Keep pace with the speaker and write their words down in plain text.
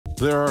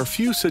There are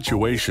few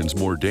situations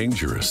more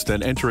dangerous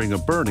than entering a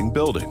burning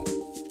building.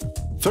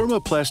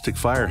 Thermoplastic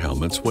fire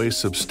helmets weigh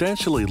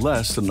substantially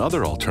less than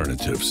other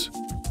alternatives.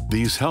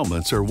 These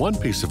helmets are one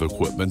piece of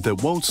equipment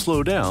that won't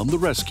slow down the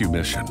rescue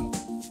mission.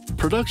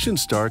 Production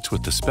starts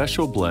with the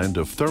special blend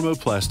of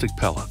thermoplastic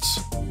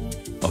pellets.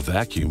 A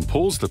vacuum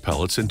pulls the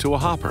pellets into a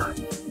hopper.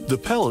 The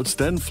pellets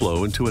then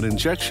flow into an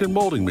injection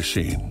molding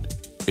machine.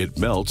 It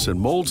melts and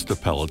molds the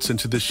pellets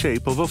into the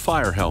shape of a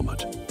fire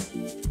helmet.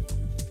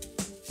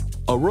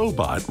 A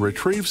robot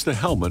retrieves the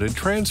helmet and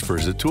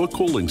transfers it to a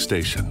cooling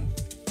station.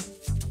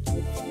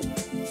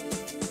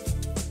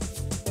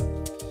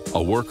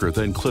 A worker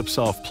then clips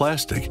off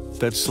plastic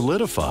that's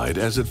solidified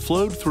as it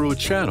flowed through a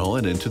channel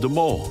and into the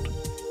mold.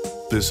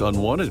 This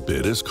unwanted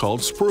bit is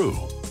called sprue.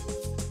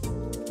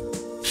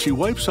 She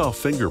wipes off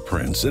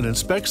fingerprints and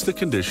inspects the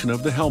condition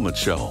of the helmet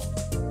shell.